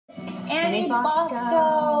Annie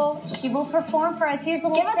Bosko. She will perform for us. Here's a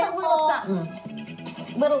little Give us a little something.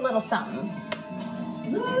 Little something.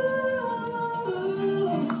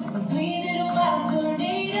 Sweet little wild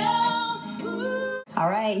tornado. All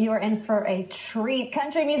right, you are in for a treat.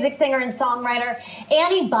 Country music singer and songwriter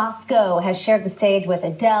Annie Bosko has shared the stage with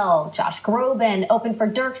Adele, Josh Groban, opened for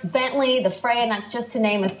Dierks Bentley, The Fray, and that's just to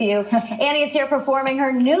name a few. Annie is here performing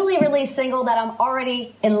her newly released single that I'm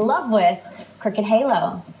already in love with,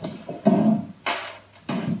 CrookedHalo.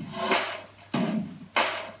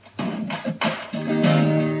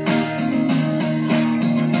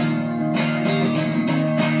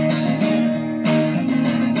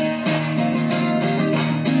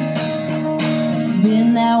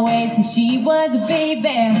 Been that way since she was a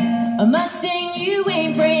baby. A Mustang you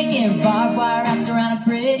ain't breaking. Barbed wire wrapped around a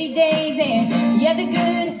pretty daisy. Yeah, the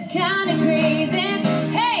good kind of crazy.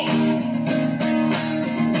 Hey!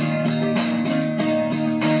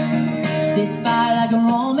 Spits fire like a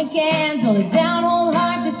Roman candle. A down-home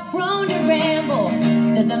heart that's prone to ramble.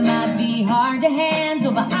 Says I might be hard to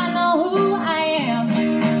handle, but I know who I am.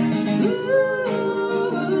 Ooh,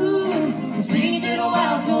 the sweet little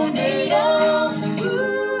wild tornado.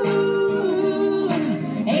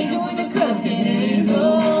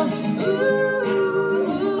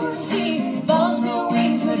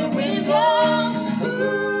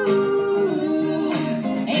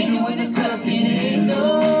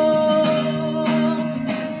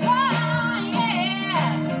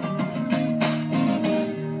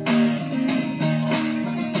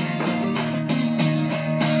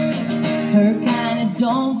 Her kindness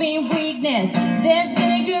don't be weakness. There's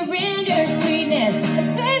vinegar in her sweetness. It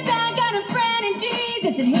says I got a friend in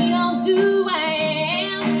Jesus and he knows who I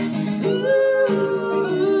am.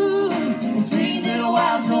 Ooh, the sweet little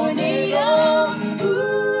wild tornado.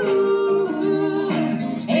 Ooh,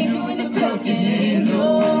 angel with a crooked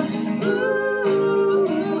angel.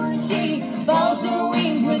 Ooh, she follows her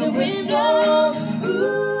wings where the wind blows.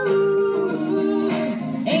 Ooh,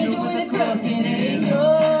 angel with a crooked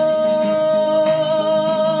angel.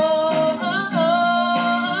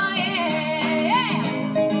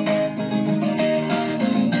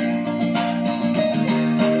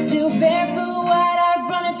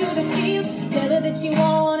 She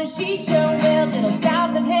won't and she sure will. Little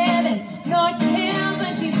south of heaven, north of hell,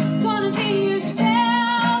 but she's gonna be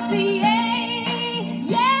herself, yeah,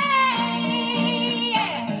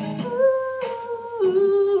 yeah.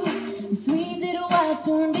 Ooh, sweet little wild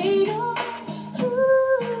tornado.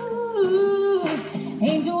 Ooh,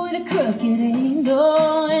 angel with a crooked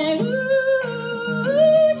angle. And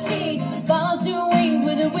ooh, she follows her wings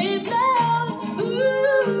where the wind blows.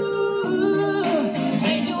 Ooh,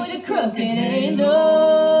 angel with a crooked angle.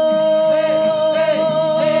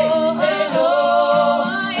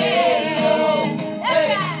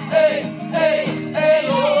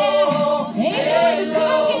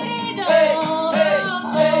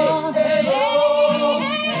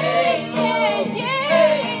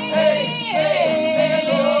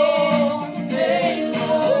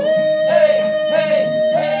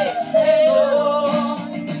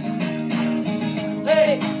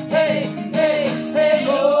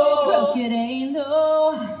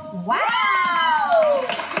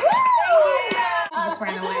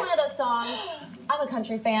 I'm a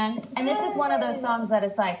country fan, and this is one of those songs that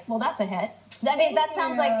it's like, well, that's a hit. I mean, that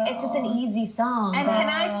sounds like it's just an easy song. And can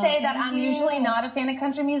I say that I'm usually not a fan of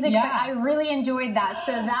country music, but I really enjoyed that.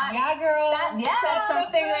 So that, that's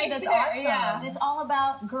something right that's there. Awesome. Yeah. It's all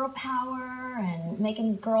about girl power and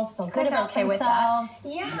making girls feel good about okay themselves.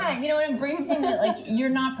 Yeah, you know, embracing that, like, you're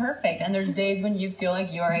not perfect, and there's days when you feel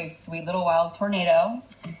like you're a sweet little wild tornado.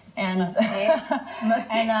 And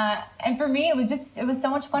and for me, it was so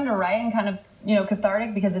much fun to write and kind of, you know,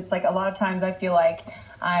 cathartic, because it's like a lot of times I feel like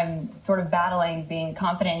I'm sort of battling being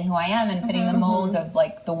confident in who I am and fitting the mold of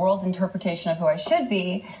like the world's interpretation of who I should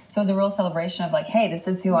be. So it's a real celebration of like, hey, this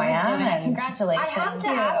is who I am. And congratulations. I have to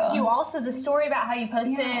ask you also the story about how you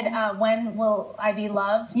posted When Will I Be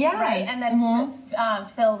Loved? Yeah. Right? And then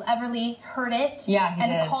Phil Everly heard it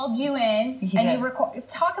and called you in and you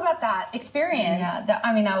talk about that experience. Yeah,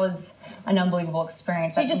 that was an unbelievable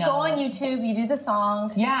experience. So you just go on YouTube, you do the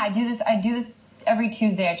song. Yeah, I do this every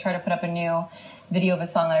Tuesday. I try to put up a new video of a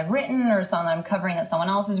song that I've written or a song that I'm covering that someone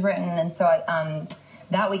else has written. And so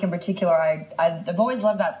that week in particular, I've always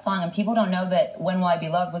loved that song, and people don't know that When Will I Be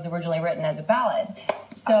Loved was originally written as a ballad.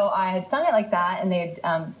 So I had sung it like that,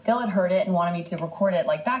 and Phil had heard it and wanted me to record it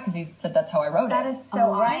like that because he said that's how I wrote it. That is so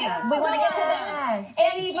awesome. We want to get to that.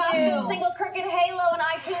 Annie Bosko's single CrookedHalo on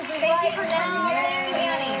iTunes. Thank you for now.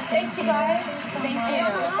 Thanks, you guys. Thank you.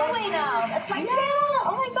 That's my channel.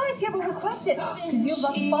 Oh my gosh, yeah, but request it because you have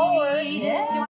lots of followers. Yeah. Do